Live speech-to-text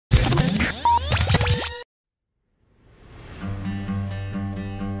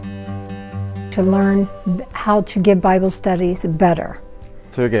to learn how to give Bible studies better.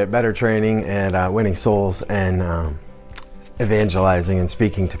 To get better training and winning souls and evangelizing and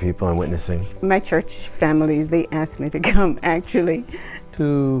speaking to people and witnessing. My church family, they asked me to come actually.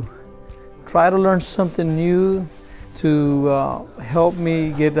 To try to learn something new, to help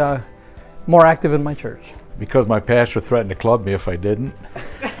me get more active in my church. Because my pastor threatened to club me if I didn't.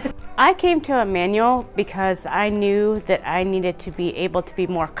 I came to Emmanuel because I knew that I needed to be able to be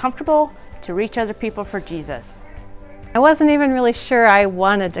more comfortable to reach other people for Jesus. I wasn't even really sure I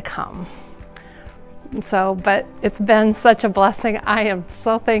wanted to come. But it's been such a blessing. I am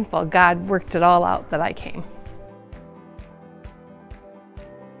so thankful God worked it all out that I came.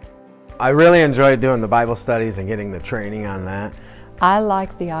 I really enjoyed doing the Bible studies and getting the training on that. I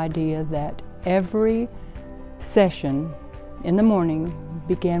like the idea that every session in the morning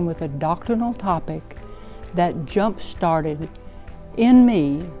began with a doctrinal topic that jump-started in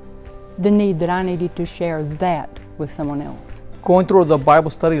me the need that I needed to share that with someone else. Going through the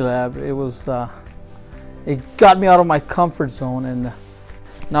Bible study lab, it got me out of my comfort zone, and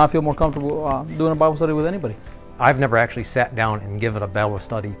now I feel more comfortable doing a Bible study with anybody. I've never actually sat down and given a Bible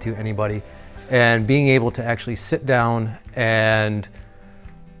study to anybody, and being able to actually sit down and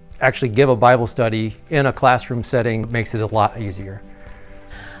actually give a Bible study in a classroom setting makes it a lot easier.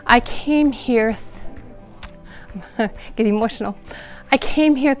 I came here, getting emotional, I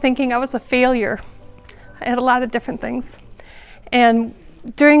came here thinking I was a failure. I had a lot of different things. And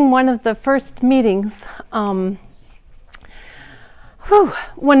during one of the first meetings, one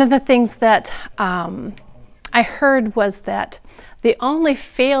of the things that I heard was that the only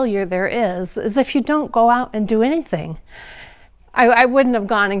failure there is if you don't go out and do anything. I wouldn't have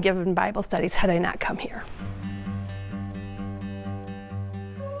gone and given Bible studies had I not come here.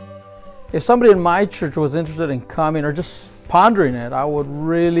 If somebody in my church was interested in coming or just pondering it, I would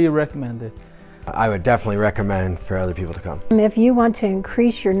really recommend it. I would definitely recommend for other people to come. If you want to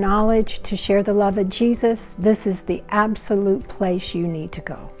increase your knowledge to share the love of Jesus, this is the absolute place you need to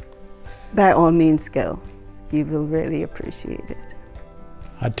go. By all means go. You will really appreciate it.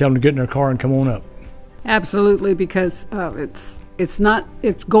 I'd tell them to get in their car and come on up. Absolutely, because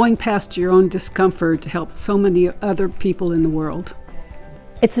it's going past your own discomfort to help so many other people in the world.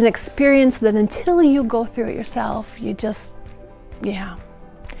 It's an experience that until you go through it yourself, you just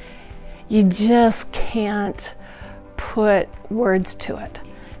can't put words to it.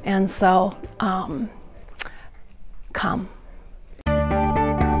 And so, come.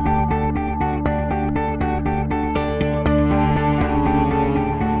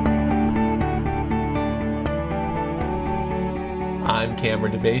 I'm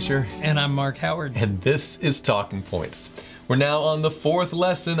Cameron DeBasher. And I'm Mark Howard. And this is Talking Points. We're now on the 4th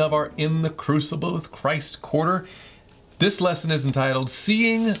lesson of our In the Crucible with Christ quarter. This lesson is entitled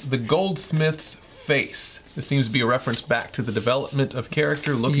Seeing the Goldsmith's Face. This seems to be a reference back to the development of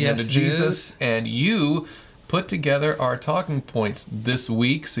character, looking into Jesus. And you put together our talking points this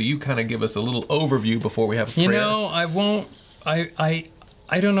week, so you kind of give us a little overview before we have a prayer. You know,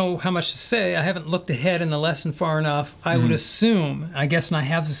 I don't know how much to say. I haven't looked ahead in the lesson far enough. I would assume, I guess, and I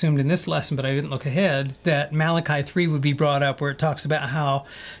have assumed in this lesson, but I didn't look ahead, that Malachi 3 would be brought up, where it talks about how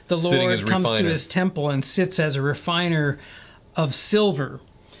the Lord comes to his temple and sits as a refiner of silver.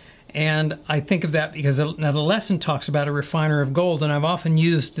 And I think of that because now the lesson talks about a refiner of gold, and I've often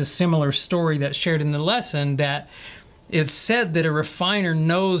used a similar story that's shared in the lesson, that it's said that a refiner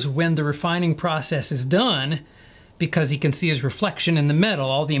knows when the refining process is done, because he can see his reflection in the metal.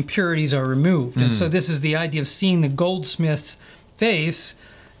 All the impurities are removed. And so this is the idea of seeing the goldsmith's face,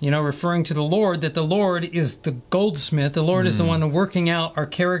 you know, referring to the Lord, that the Lord is the goldsmith. The Lord is the one working out our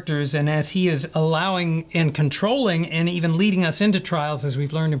characters, and as he is allowing and controlling and even leading us into trials, as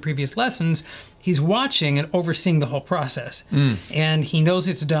we've learned in previous lessons, he's watching and overseeing the whole process. And he knows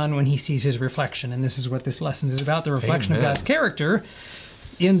it's done when he sees his reflection. And this is what this lesson is about, the reflection of God's character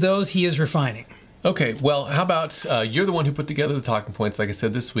in those he is refining. Okay, well, how about you're the one who put together the talking points, like I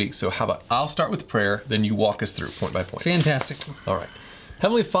said, this week. So how about I'll start with prayer, then you walk us through point by point. Fantastic. All right.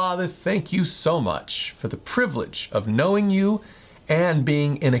 Heavenly Father, thank you so much for the privilege of knowing you and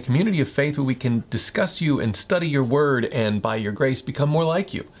being in a community of faith where we can discuss you and study your word and by your grace become more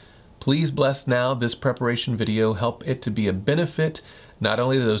like you. Please bless now this preparation video. Help it to be a benefit not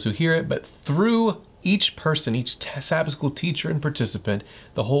only to those who hear it, but through each person, each Sabbath school teacher and participant,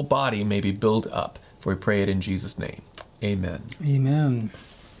 the whole body may be built up. For we pray it in Jesus' name. Amen. Amen.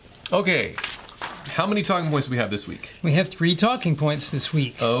 Okay. How many talking points do we have this week? We have 3 talking points this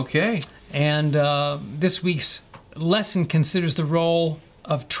week. Okay. And this week's lesson considers the role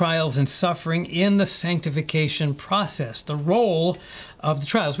of trials and suffering in the sanctification process, the role of the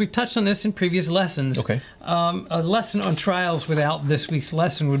trials. We've touched on this in previous lessons. Okay. A lesson on trials without this week's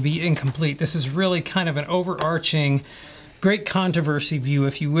lesson would be incomplete. This is really kind of an overarching, great controversy view,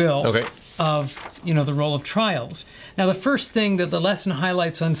 if you will, okay, of the role of trials. Now, the first thing that the lesson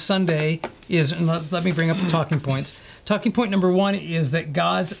highlights on Sunday is, and let me bring up the talking points. Talking point number 1 is that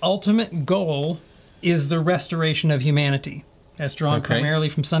God's ultimate goal is the restoration of humanity. That's drawn primarily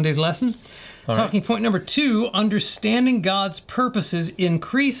from Sunday's lesson. Talking point number 2, understanding God's purposes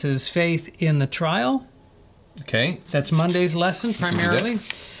increases faith in the trial. Okay. That's Monday's lesson primarily.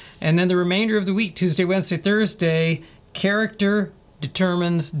 And then the remainder of the week, Tuesday, Wednesday, Thursday, character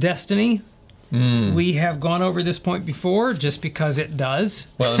determines destiny. We have gone over this point before just because it does.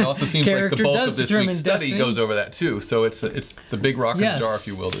 Well, it also seems like the bulk of this week's study goes over that too. So it's the big rock in the jar, if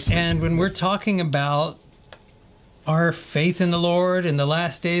you will, this week. And when we're talking about our faith in the Lord in the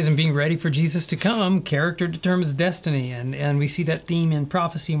last days and being ready for Jesus to come, character determines destiny. And we see that theme in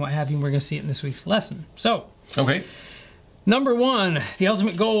prophecy and what have you, and we're going to see it in this week's lesson. So, number 1, the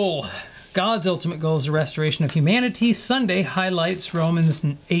ultimate goal. God's ultimate goal is the restoration of humanity. Sunday highlights Romans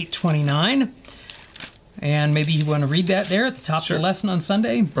 8:29. And maybe you want to read that there at the top of the lesson on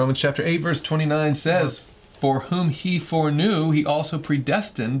Sunday. Romans chapter 8, verse 29 says, "For whom he foreknew, he also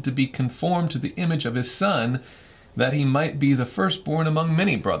predestined to be conformed to the image of his Son, that he might be the firstborn among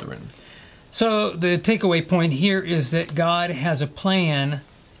many brethren." So the takeaway point here is that God has a plan,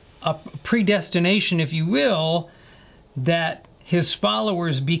 a predestination, if you will, that his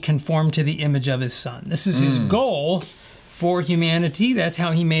followers be conformed to the image of his Son. This is his goal for humanity. That's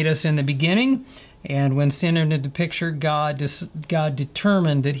how he made us in the beginning. And when sin entered the picture, God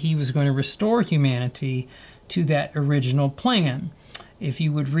determined that he was going to restore humanity to that original plan. If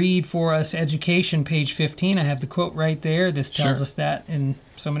you would read for us Education, page 15, I have the quote right there. This tells us that in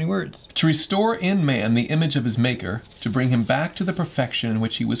so many words. "To restore in man the image of his Maker, to bring him back to the perfection in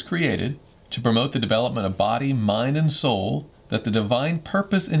which he was created, to promote the development of body, mind, and soul, that the divine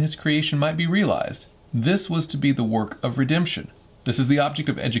purpose in his creation might be realized. This was to be the work of redemption. This is the object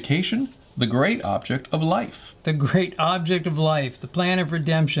of education, the great object of life." The great object of life, the plan of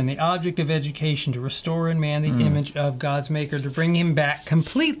redemption, the object of education, to restore in man the image of God's Maker, to bring him back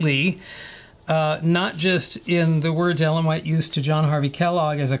completely, not just in the words Ellen White used to John Harvey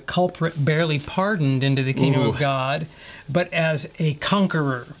Kellogg as a culprit barely pardoned into the kingdom of God, but as a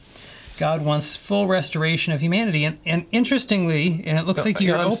conqueror. God wants full restoration of humanity. And interestingly, and it looks like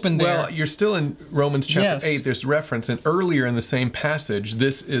you're open there. Well, you're still in Romans chapter 8. There's reference, and earlier in the same passage,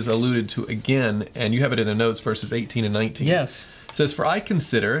 this is alluded to again, and you have it in the notes, verses 18 and 19. Yes. It says, "For I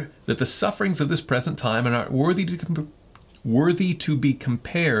consider that the sufferings of this present time are not worthy to be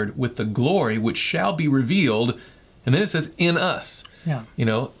compared with the glory which shall be revealed." And then it says, "in us." Yeah.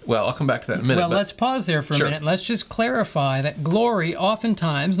 Well, I'll come back to that in a minute. Well, let's pause there for a minute. Let's just clarify that glory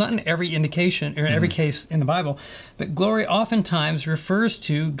oftentimes, not in every indication or in every case in the Bible, but glory oftentimes refers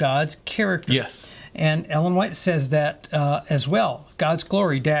to God's character. Yes. And Ellen White says that as well. God's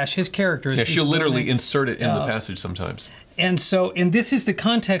glory dash his character. Yeah, she'll literally insert it in the passage sometimes. And so, and this is the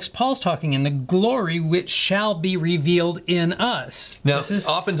context Paul's talking in, the glory which shall be revealed in us. Now,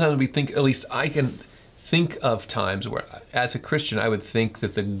 oftentimes we think, at least I can think of times where, as a Christian, I would think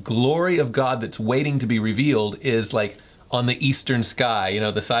that the glory of God that's waiting to be revealed is like on the eastern sky,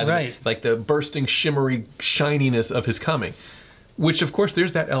 the size of it, like the bursting, shimmery shininess of his coming. Which, of course,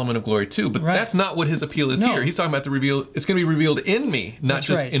 there's that element of glory too, but that's not what his appeal is here. He's talking about it's going to be revealed in me, not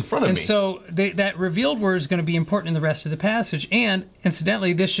just in front of me. And so that revealed word is going to be important in the rest of the passage. And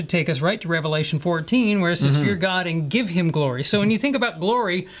incidentally, this should take us right to Revelation 14, where it says, "Fear God and give him glory." So when you think about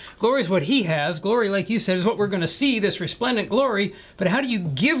glory, glory is what he has. Glory, like you said, is what we're going to see, this resplendent glory. But how do you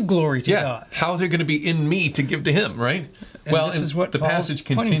give glory to God? How is it going to be in me to give to him, right? And well, this is what the passage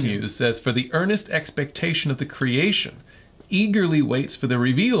continues, says, "For the earnest expectation of the creation eagerly waits for the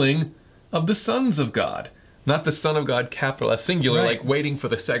revealing of the sons of God." Not the Son of God, capital S, singular, like waiting for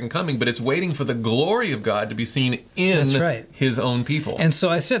the second coming, but it's waiting for the glory of God to be seen in his own people. And so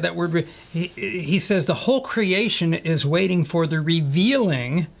I said that word, he says the whole creation is waiting for the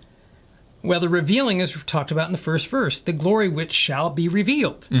revealing. Well, the revealing is talked about in the first verse, the glory which shall be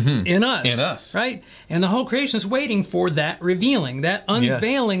revealed in us. In us. Right? And the whole creation is waiting for that revealing, that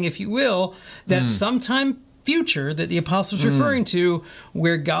unveiling, if you will, that sometime future that the apostle's referring to,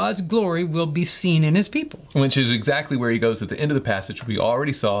 where God's glory will be seen in his people. Which is exactly where he goes at the end of the passage. We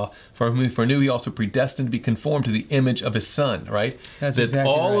already saw, "For whom he foreknew, he also predestined to be conformed to the image of his Son," right? That's that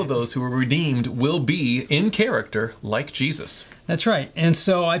exactly all of those who are redeemed will be in character like Jesus. That's right. And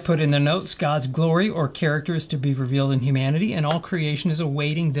so I put in the notes, God's glory or character is to be revealed in humanity, and all creation is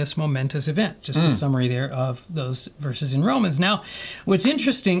awaiting this momentous event. Just a summary there of those verses in Romans. Now, what's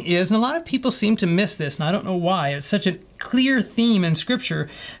interesting is, and a lot of people seem to miss this, and I don't know why, it's such a clear theme in Scripture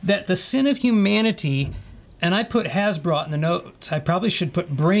that the sin of humanity, and I put has brought in the notes, I probably should put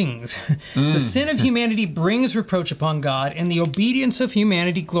brings. The sin of humanity brings reproach upon God, and the obedience of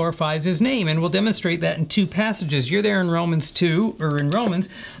humanity glorifies his name. And we'll demonstrate that in two passages. You're there in Romans 2, or in Romans.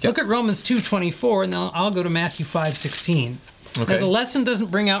 Yep. Look at Romans 2:24, and then I'll go to Matthew 5:16. Okay. Now, the lesson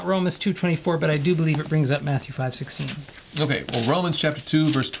doesn't bring out Romans 2:24, but I do believe it brings up Matthew 5:16. Okay, well, Romans chapter 2,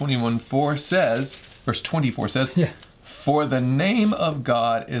 verse 24 says, yeah. For the name of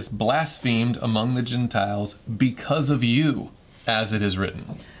God is blasphemed among the Gentiles because of you, as it is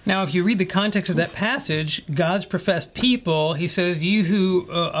written. Now, if you read the context of that passage, God's professed people, he says, you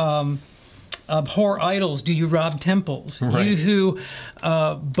who abhor idols, do you rob temples? Right. You who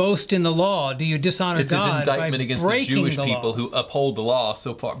boast in the law, do you dishonor God? It's his indictment against the Jewish people who uphold the law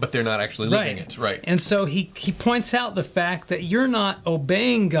so far, but they're not actually living it. Right. And so he points out the fact that you're not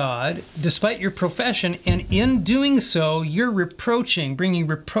obeying God despite your profession, and in doing so, you're reproaching, bringing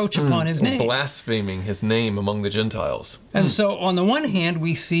reproach upon his name. Blaspheming his name among the Gentiles. And so on the one hand,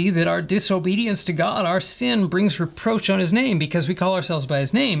 we see that our disobedience to God, our sin, brings reproach on his name because we call ourselves by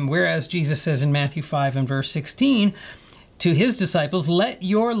his name, whereas Jesus says in Matthew 5 and verse 16 to his disciples, let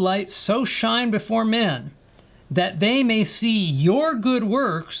your light so shine before men that they may see your good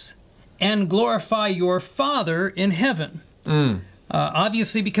works and glorify your Father in heaven.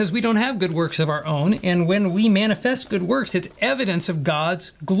 Obviously, because we don't have good works of our own, and when we manifest good works, it's evidence of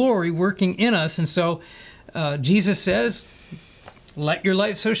God's glory working in us. And so Jesus says, let your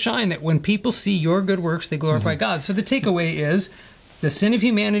light so shine that when people see your good works, they glorify God. So the takeaway is, the sin of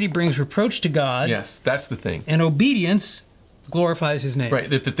humanity brings reproach to God. Yes, that's the thing. And obedience glorifies his name. Right,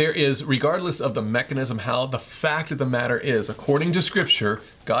 that there is, regardless of the mechanism, how the fact of the matter is, according to Scripture,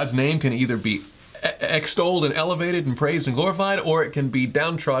 God's name can either be extolled and elevated and praised and glorified, or it can be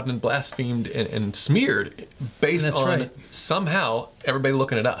downtrodden and blasphemed and smeared based on somehow everybody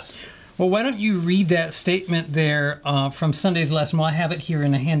looking at us. Well, why don't you read that statement there from Sunday's lesson? Well, I have it here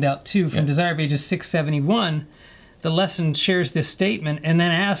in the handout too, from Desire of Ages 671. The lesson shares this statement and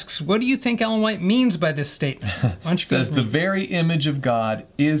then asks, what do you think Ellen White means by this statement? Why don't you says, the very image of God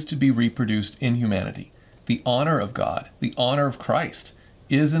is to be reproduced in humanity. The honor of God, the honor of Christ,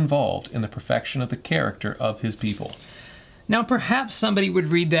 is involved in the perfection of the character of his people. Now, perhaps somebody would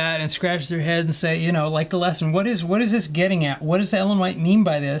read that and scratch their head and say, you know, like the lesson, what is this getting at? What does Ellen White mean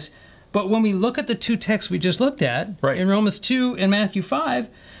by this? But when we look at the two texts we just looked at, in Romans 2 and Matthew 5,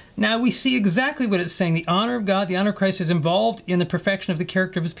 now we see exactly what it's saying. The honor of God, the honor of Christ is involved in the perfection of the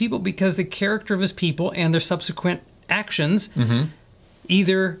character of his people, because the character of his people and their subsequent actions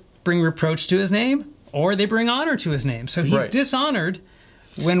either bring reproach to his name or they bring honor to his name. So he's dishonored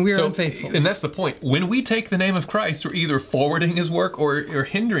when we're unfaithful. And that's the point. When we take the name of Christ, we're either forwarding his work or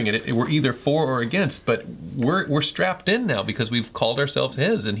hindering it. We're either for or against, but we're strapped in now because we've called ourselves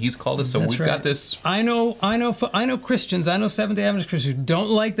his and he's called us. So we've got this. I know Christians, I know Seventh-day Adventist Christians who don't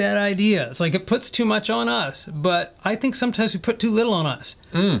like that idea. It's like it puts too much on us, but I think sometimes we put too little on us.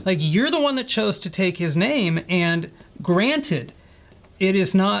 Like, you're the one that chose to take his name, and granted, it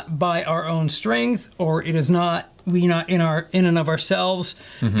is not by our own strength, or it is not we not in and of ourselves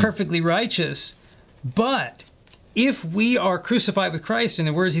perfectly righteous. But if we are crucified with Christ, in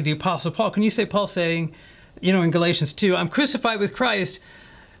the words of the Apostle Paul, can you say Paul saying, you know, in Galatians 2, I'm crucified with Christ,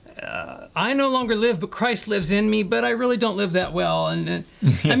 I no longer live, but Christ lives in me, but I really don't live that well. And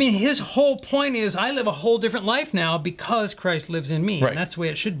I mean, his whole point is, I live a whole different life now because Christ lives in me. And that's the way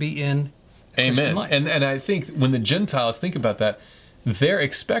it should be in Christian life. And I think when the Gentiles think about that, they're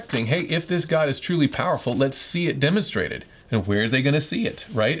expecting, hey, if this God is truly powerful, let's see it demonstrated. And where are they going to see it,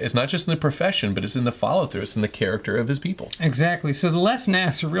 right? It's not just in the profession, but it's in the follow-through. It's in the character of his people. Exactly. So the lesson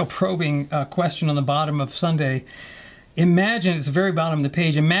asks a real probing question on the bottom of Sunday. Imagine, it's the very bottom of the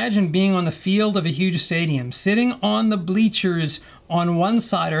page, imagine being on the field of a huge stadium. Sitting on the bleachers on one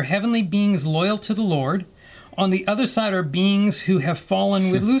side are heavenly beings loyal to the Lord. On the other side are beings who have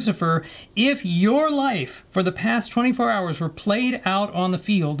fallen with Lucifer. If your life for the past 24 hours were played out on the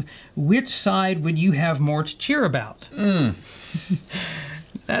field, which side would you have more to cheer about?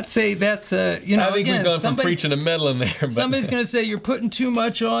 That's you know, I think we've gone from preaching to meddling there. But somebody's going to say you're putting too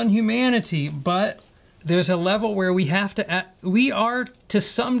much on humanity, but there's a level where we have to, we are to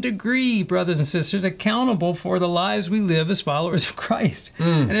some degree, brothers and sisters, accountable for the lives we live as followers of Christ.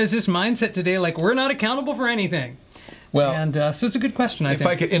 And there's this mindset today like we're not accountable for anything. Well, and so it's a good question, I think. If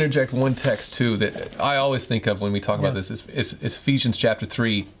I could interject one text, too, that I always think of when we talk about this, is Ephesians chapter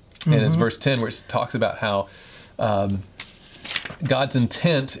 3, and it's verse 10, where it talks about how God's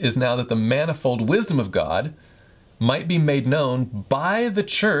intent is now that the manifold wisdom of God might be made known by the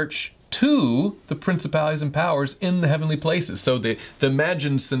church to the principalities and powers in the heavenly places. So the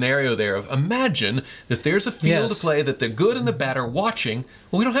imagined scenario there of imagine that there's a field of play that the good and the bad are watching.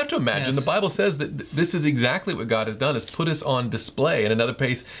 Well, we don't have to imagine. The Bible says that this is exactly what God has done, is put us on display. In another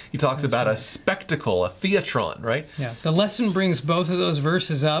place, he talks about a spectacle, a theatron, right? Yeah. The lesson brings both of those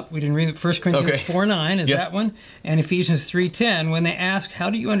verses up. We didn't read it. 1 Corinthians 4:9 is that one, and Ephesians 3:10. When they ask, how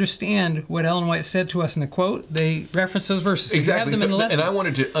do you understand what Ellen White said to us in the quote, they reference those verses. So exactly. You have them in the lesson. And I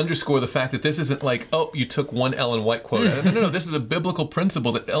wanted to underscore the fact that this isn't like, oh, you took one Ellen White quote. No. This is a biblical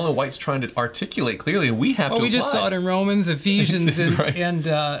principle that Ellen White's trying to articulate clearly, and we have to apply. We just saw it in Romans, Ephesians, and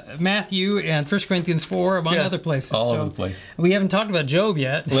Matthew, and 1 Corinthians 4, among other places. All over the place. We haven't talked about Job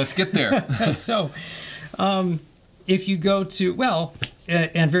yet. Let's get there. So, if you go to,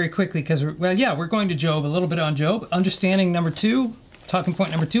 and very quickly, because, we're going to Job, a little bit on Job. Understanding number 2, talking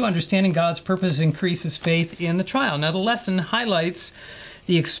point number 2, understanding God's purpose increases faith in the trial. Now, the lesson highlights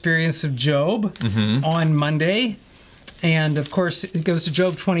the experience of Job on Monday. And, of course, it goes to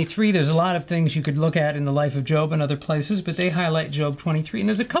Job 23. There's a lot of things you could look at in the life of Job and other places, but they highlight Job 23. And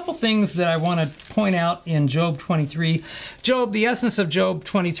there's a couple things that I want to point out in Job 23. The essence of Job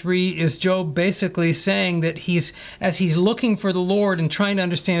 23 is Job basically saying that as he's looking for the Lord and trying to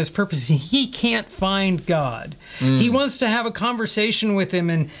understand his purpose, he can't find God. He wants to have a conversation with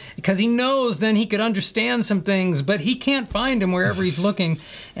him, and because he knows then he could understand some things, but he can't find him wherever he's looking.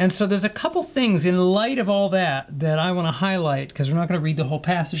 And so there's a couple things in light of all that I want to highlight, because we're not going to read the whole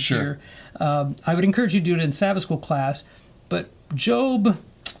passage here. I would encourage you to do it in Sabbath school class. But Job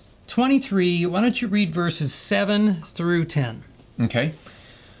 23, why don't you read verses 7 through 10? Okay.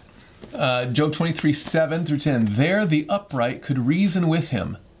 Job 23, 7 through 10. There the upright could reason with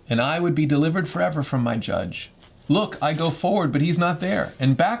him, and I would be delivered forever from my judge. Look, I go forward, but he's not there,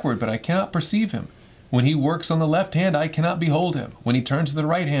 and backward, but I cannot perceive him. When he works on the left hand, I cannot behold him. When he turns to the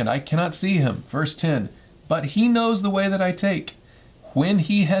right hand, I cannot see him. Verse 10. But he knows the way that I take. When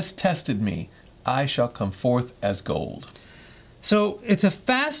he has tested me, I shall come forth as gold. So it's a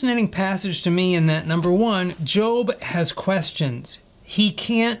fascinating passage to me in that, number one, Job has questions. He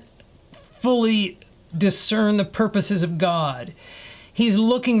can't fully discern the purposes of God. He's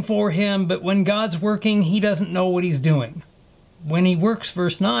looking for him, but when God's working, he doesn't know what he's doing. When he works,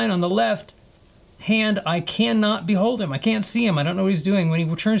 verse 9, on the left hand, I cannot behold him. I can't see him. I don't know what he's doing. When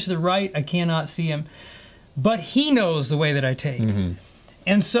he turns to the right, I cannot see him. But he knows the way that I take.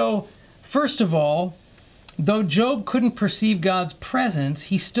 And so, first of all, though Job couldn't perceive God's presence,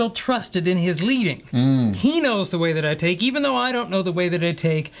 he still trusted in his leading. He knows the way that I take, even though I don't know the way that I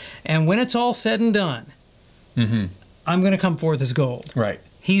take. And when it's all said and done, I'm going to come forth as gold. Right.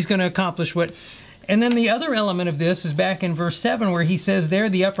 He's going to accomplish what... And then the other element of this is back in verse 7, where he says, there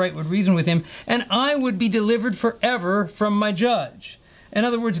the upright would reason with him, and I would be delivered forever from my judge. In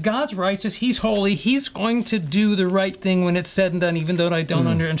other words, God's righteous, he's holy, he's going to do the right thing when it's said and done, even though I don't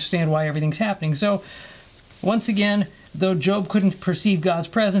understand why everything's happening. So, once again, though Job couldn't perceive God's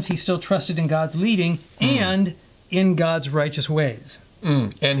presence, he still trusted in God's leading and in God's righteous ways.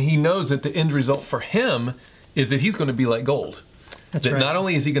 And he knows that the end result for him is that he's going to be like gold. That's that right. Not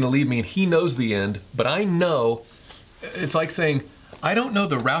only is he going to lead me and he knows the end, but I know, it's like saying, I don't know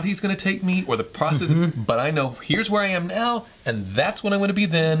the route he's going to take me or the process, but I know here's where I am now, and that's when I'm going to be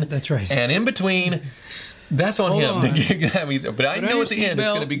then. That's right. And in between, that's on him. But I know at the end it's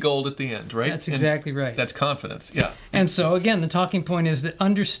going to be gold at the end, right? That's exactly right. That's confidence, yeah. And so, again, the talking point is that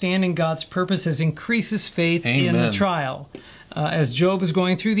understanding God's purposes increases faith in the trial. As Job is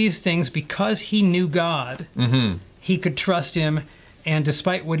going through these things, because he knew God, he could trust him, and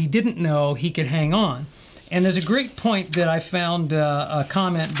despite what he didn't know, he could hang on. And there's a great point that I found, a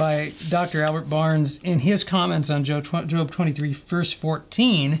comment by Dr. Albert Barnes in his comments on Job 23, verse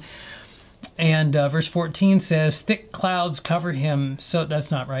 14. And verse 14 says, thick clouds cover him. So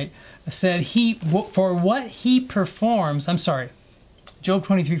that's not right. I said, for what he performs, Job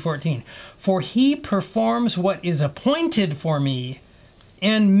 23:14. For he performs what is appointed for me,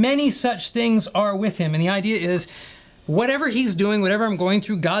 and many such things are with him. And the idea is, whatever he's doing, whatever I'm going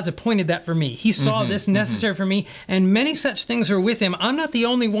through, God's appointed that for me. He saw this necessary for me, and many such things are with him. I'm not the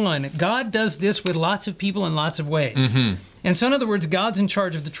only one. God does this with lots of people in lots of ways. And so, in other words, God's in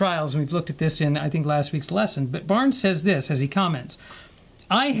charge of the trials, and we've looked at this in, I think, last week's lesson. But Barnes says this as he comments,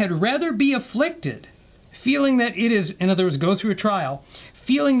 I had rather be afflicted feeling that it is, in other words, go through a trial,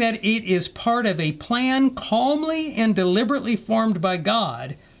 feeling that it is part of a plan calmly and deliberately formed by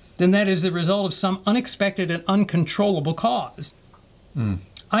God, then that is the result of some unexpected and uncontrollable cause.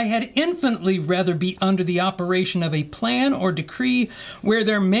 I had infinitely rather be under the operation of a plan or decree where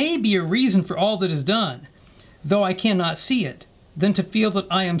there may be a reason for all that is done, though I cannot see it, than to feel that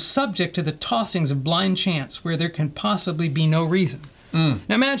I am subject to the tossings of blind chance where there can possibly be no reason. Now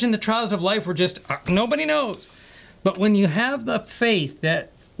imagine the trials of life were just, nobody knows. But when you have the faith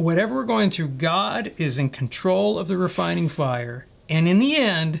that whatever we're going through, God is in control of the refining fire, and in the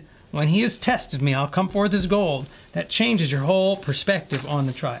end, when he has tested me, I'll come forth as gold, that changes your whole perspective on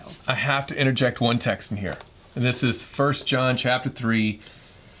the trial. I have to interject one text in here. And this is 1 John chapter 3,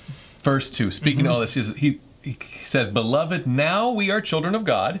 verse 2. Speaking of all this, he says, Beloved, now we are children of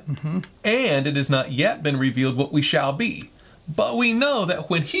God, and it has not yet been revealed what we shall be. But we know that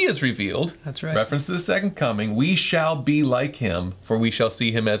when he is revealed, that's right, reference to the second coming, we shall be like him, for we shall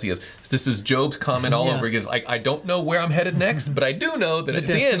see him as he is. This is Job's comment all over again. I don't know where I'm headed next, but I do know that at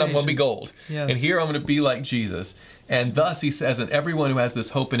the end I'm going to be gold. Yes. And here I'm going to be like Jesus. And thus he says, and everyone who has this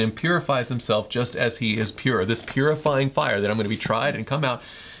hope in him purifies himself just as he is pure. This purifying fire that I'm going to be tried and come out.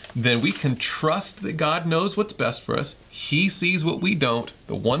 Then we can trust that God knows what's best for us. He sees what we don't.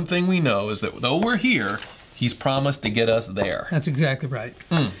 The one thing we know is that though we're here, he's promised to get us there. That's exactly right.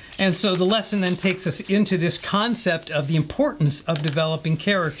 And so the lesson then takes us into this concept of the importance of developing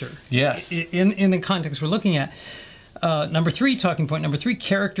character. Yes. In the context we're looking at. Talking point number 3,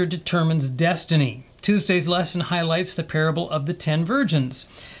 character determines destiny. Tuesday's lesson highlights the parable of the 10 virgins.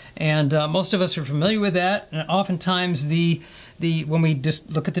 And most of us are familiar with that. And oftentimes when we just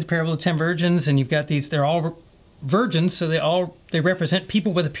look at the parable of the 10 virgins, and you've got these, they're all virgins, so they represent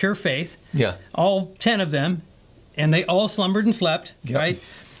people with a pure faith. Yeah. All 10 of them, and they all slumbered and slept, right?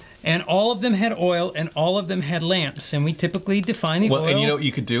 And all of them had oil, and all of them had lamps. And we typically define the oil. And you know what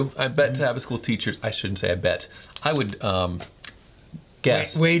you could do? I bet Sabbath school teachers, I shouldn't say I bet, I would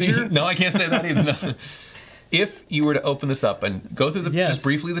guess. Wager? No, I can't say that either. No. If you were to open this up and go through just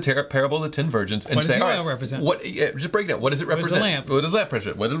briefly the parable of the 10 virgins and what say, does the oil represent? Just break it down. What does it represent? What does the lamp? What does that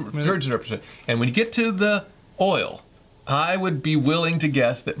represent? What does the virgin represent? And when you get to the oil, I would be willing to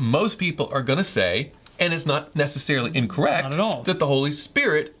guess that most people are going to say, and it's not necessarily incorrect, not at all, that the Holy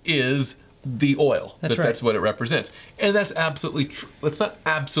Spirit is the oil. That's right. That's what it represents. And that's absolutely true. It's not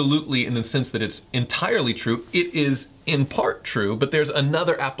absolutely in the sense that it's entirely true. It is in part true, but there's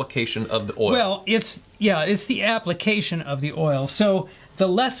another application of the oil. Well, it's the application of the oil. So the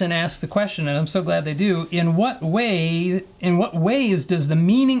lesson asks the question, and I'm so glad they do, in what ways does the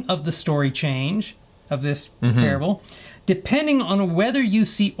meaning of the story change, of this parable, depending on whether you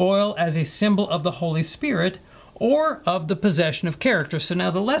see oil as a symbol of the Holy Spirit or of the possession of character. So now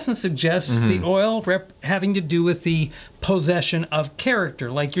the lesson suggests the oil having to do with the possession of character.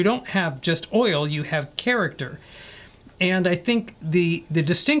 Like you don't have just oil, you have character. And I think the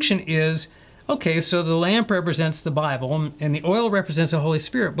distinction is, okay, so the lamp represents the Bible and the oil represents the Holy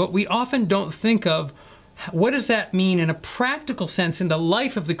Spirit, but we often don't think of what does that mean in a practical sense in the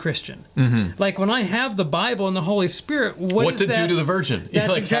life of the Christian? Like when I have the Bible and the Holy Spirit, what does it do to the virgin?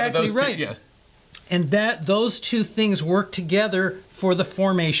 That's exactly right. Yeah. And those two things work together for the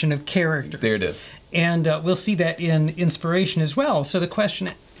formation of character. There it is. And we'll see that in inspiration as well. So the question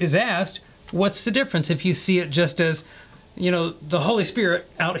is asked, what's the difference if you see it just as, the Holy Spirit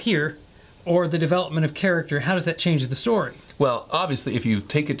out here or the development of character? How does that change the story? Well, obviously, if you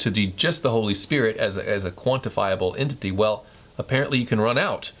take it to just the Holy Spirit as a quantifiable entity, well, apparently you can run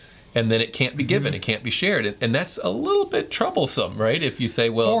out. And then it can't be given. It can't be shared. And that's a little bit troublesome, right? If you say,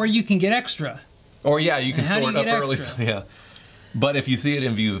 well... Or you can get extra. Or, you can sort up early. Yeah. But if you see it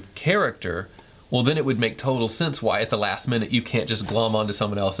in view of character, well, then it would make total sense why at the last minute you can't just glom onto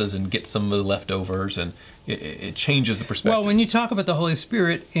someone else's and get some of the leftovers, and it changes the perspective. Well, when you talk about the Holy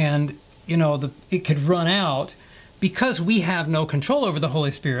Spirit and, it could run out, because we have no control over the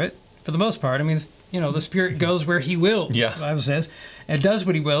Holy Spirit, for the most part. I mean, the Spirit goes where He wills, the Bible says, and does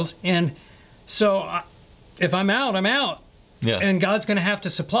what He wills. And so if I'm out, I'm out. Yeah. And God's going to have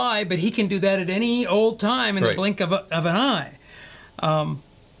to supply, but He can do that at any old time in the blink of an eye.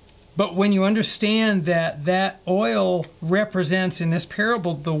 But when you understand that oil represents in this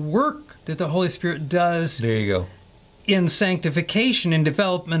parable the work that the Holy Spirit does, there you go, in sanctification and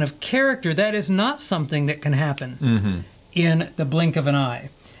development of character, that is not something that can happen in the blink of an eye.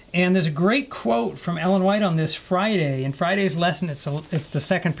 And there's a great quote from Ellen White on this Friday. In Friday's lesson, it's the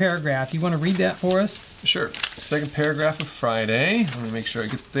second paragraph. You want to read that for us? Sure. Second paragraph of Friday. Let me make sure I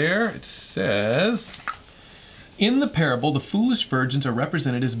get there. It says, In the parable, the foolish virgins are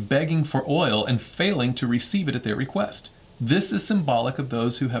represented as begging for oil and failing to receive it at their request. This is symbolic of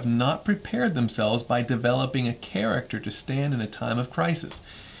those who have not prepared themselves by developing a character to stand in a time of crisis.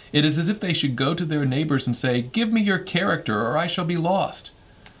 It is as if they should go to their neighbors and say, "Give me your character, or I shall be lost."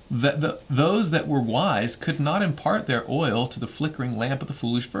 Those that were wise could not impart their oil to the flickering lamp of the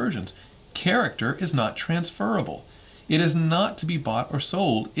foolish virgins. Character is not transferable. It is not to be bought or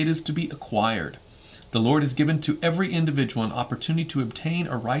sold. It is to be acquired. The Lord has given to every individual an opportunity to obtain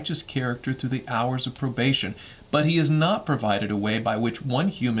a righteous character through the hours of probation, but He has not provided a way by which one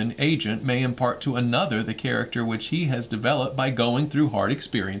human agent may impart to another the character which he has developed by going through hard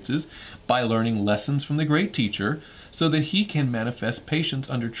experiences, by learning lessons from the great teacher, so that he can manifest patience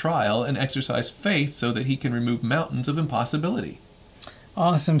under trial and exercise faith so that he can remove mountains of impossibility.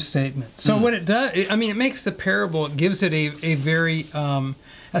 Awesome statement. So what it does, I mean, it makes the parable, it gives it a very,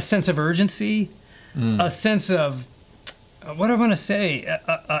 a sense of urgency, a sense of, what do I want to say?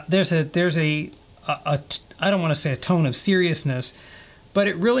 There's a I don't want to say a tone of seriousness, but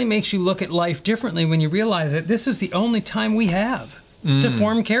it really makes you look at life differently when you realize that this is the only time we have to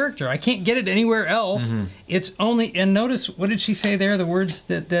form character. I can't get it anywhere else. It's only, and notice, what did she say there? The words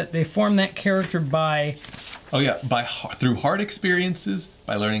that they form that character by... Oh yeah, through hard experiences,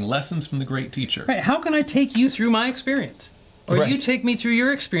 by learning lessons from the great teacher. Right. How can I take you through my experience? Or you take me through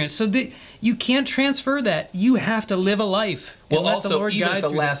your experience. So that you can't transfer that. You have to live a life. Well, also, even at the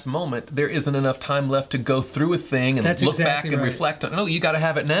last moment, there isn't enough time left to go through a thing and look back and reflect on it. No, you got to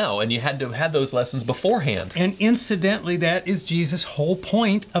have it now, and you had to have had those lessons beforehand. And incidentally, that is Jesus' whole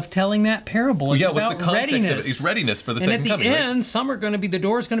point of telling that parable. It's what's the context of it? It's readiness for the second coming. And at the end, some are going to be, the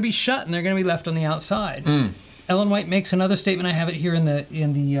door's going to be shut, and they're going to be left on the outside. Ellen White makes another statement. I have it here in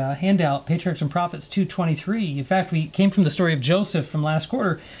the handout, Patriarchs and Prophets 2:23. In fact, we came from the story of Joseph from last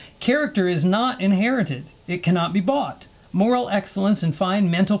quarter. Character is not inherited. It cannot be bought. Moral excellence and fine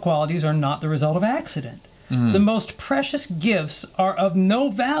mental qualities are not the result of accident. The most precious gifts are of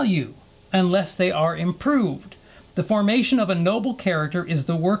no value unless they are improved. The formation of a noble character is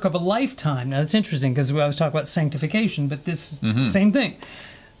the work of a lifetime. Now, that's interesting because we always talk about sanctification, but this same thing.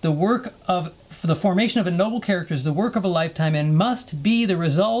 The formation of a noble character is the work of a lifetime and must be the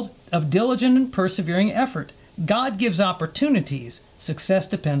result of diligent and persevering effort. God gives opportunities. Success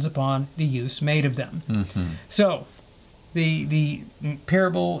depends upon the use made of them. So, the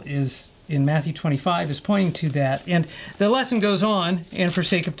parable is in Matthew 25 is pointing to that. And the lesson goes on, and for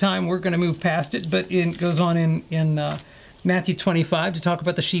sake of time, we're going to move past it, but it goes on in Matthew 25 to talk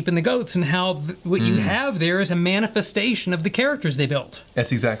about the sheep and the goats and how what you have there is a manifestation of the characters they built.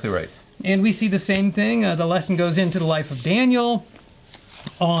 That's exactly right. And we see the same thing. The lesson goes into the life of Daniel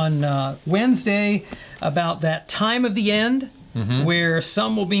on Wednesday about that time of the end, where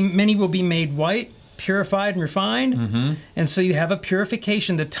many will be made white, purified and refined. And so you have a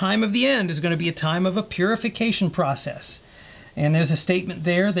purification. The time of the end is going to be a time of a purification process. And there's a statement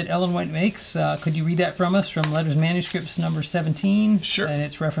there that Ellen White makes. Could you read that from us from Letters Manuscripts number 17? Sure. And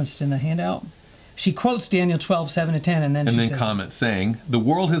it's referenced in the handout. She quotes Daniel 12:7-10, and then comments saying, "The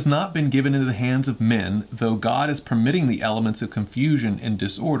world has not been given into the hands of men, though God is permitting the elements of confusion and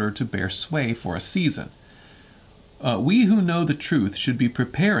disorder to bear sway for a season. We who know the truth should be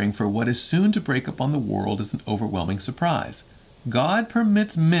preparing for what is soon to break upon the world as an overwhelming surprise. God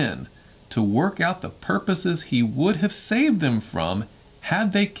permits men to work out the purposes He would have saved them from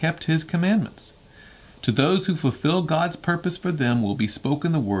had they kept His commandments. To those who fulfill God's purpose for them will be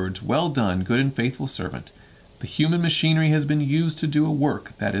spoken the words, 'Well done, good and faithful servant.' The human machinery has been used to do a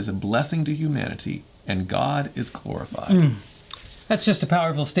work that is a blessing to humanity, and God is glorified." That's just a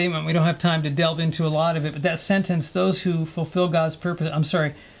powerful statement. We don't have time to delve into a lot of it, but that sentence, those who fulfill God's purpose,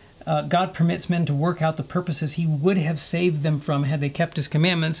 God permits men to work out the purposes He would have saved them from had they kept His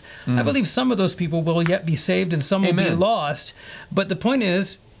commandments. I believe some of those people will yet be saved and some will be lost. But the point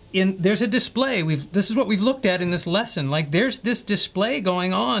is, there's a display. This is what we've looked at in this lesson. Like, there's this display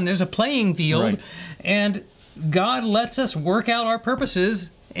going on. There's a playing field, and God lets us work out our purposes.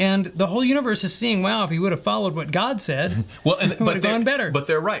 And the whole universe is seeing, wow, if he would have followed what God said, it would have gone better. But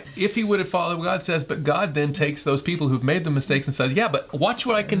they're right. If he would have followed what God says, but God then takes those people who've made the mistakes and says, yeah, but watch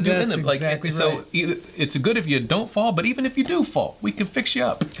what I can do in them. Exactly So it's good if you don't fall, but even if you do fall, we can fix you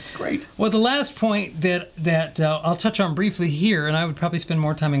up. It's great. Well, the last point that I'll touch on briefly here, and I would probably spend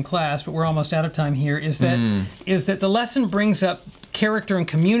more time in class, but we're almost out of time here, is that the lesson brings up character and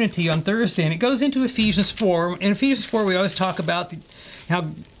community on Thursday, and it goes into Ephesians 4. In Ephesians 4, we always talk about how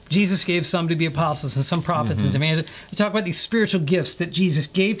Jesus gave some to be apostles and some prophets and evangelists. We talk about these spiritual gifts that Jesus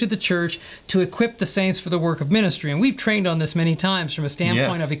gave to the church to equip the saints for the work of ministry. And we've trained on this many times from a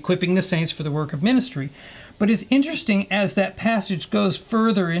standpoint of equipping the saints for the work of ministry. But it's interesting as that passage goes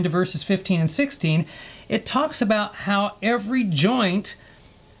further into verses 15 and 16, it talks about how every joint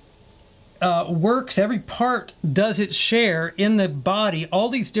works, every part does its share in the body, all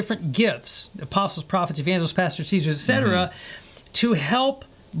these different gifts, apostles, prophets, evangelists, pastors, teachers, etc., to help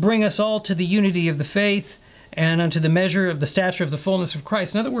bring us all to the unity of the faith and unto the measure of the stature of the fullness of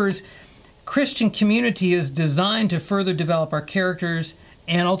Christ. In other words, Christian community is designed to further develop our characters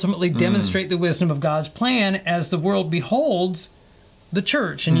and ultimately demonstrate the wisdom of God's plan as the world beholds the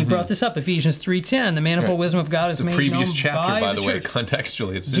church. And you brought this up, Ephesians 3:10, the manifold wisdom of God is made known by the church. The previous chapter, by the way,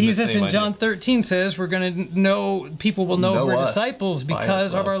 contextually, it's Jesus in John 13 says we're going to know, people will know we're disciples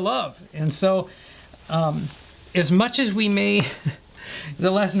because of our love. And so, as much as we may,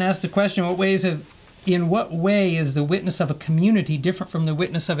 the lesson asks the question, in what way is the witness of a community different from the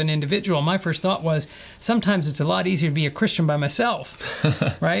witness of an individual? My first thought was, sometimes it's a lot easier to be a Christian by myself,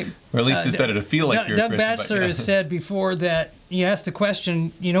 right? Or at least it's better to feel like you're a Christian. Doug Batchelor has said before that, you ask the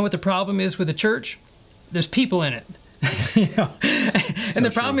question, you know what the problem is with the church? There's people in it. And the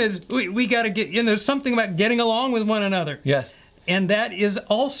problem is, we got to get, there's something about getting along with one another. Yes. And that is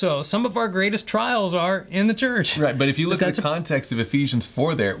also, some of our greatest trials are in the church. Right, but if you look at the context of Ephesians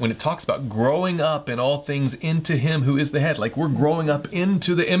 4 there, when it talks about growing up in all things into Him who is the head, like we're growing up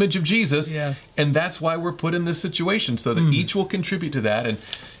into the image of Jesus, and that's why we're put in this situation, so that each will contribute to that. And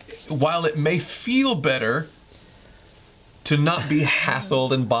while it may feel better to not be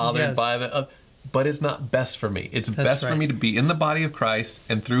hassled and bothered by the... but it's not best for me. It's best for me to be in the body of Christ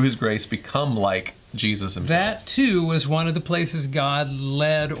and through His grace become like Jesus Himself. That too was one of the places God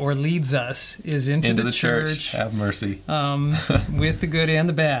led or leads us, is into the church. Have mercy. With the good and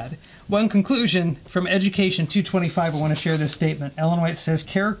the bad. One conclusion from Education 225, I want to share this statement. Ellen White says,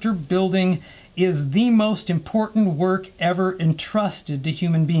 character building is the most important work ever entrusted to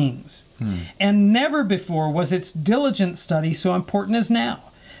human beings. And never before was its diligent study so important as now.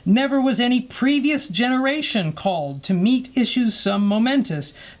 Never was any previous generation called to meet issues so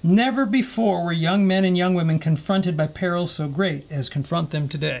momentous. Never before were young men and young women confronted by perils so great as confront them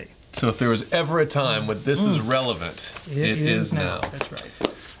today. So if there was ever a time when this is relevant, it is now. That's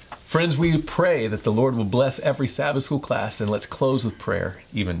right. Friends, we pray that the Lord will bless every Sabbath School class, and let's close with prayer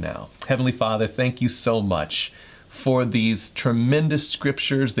even now. Heavenly Father, thank you so much for these tremendous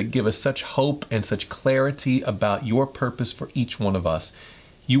scriptures that give us such hope and such clarity about your purpose for each one of us.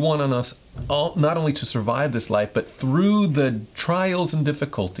 You want on us all, not only to survive this life, but through the trials and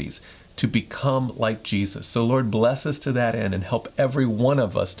difficulties to become like Jesus. So Lord, bless us to that end and help every one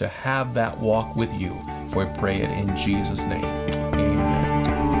of us to have that walk with you. For I pray it in Jesus' name.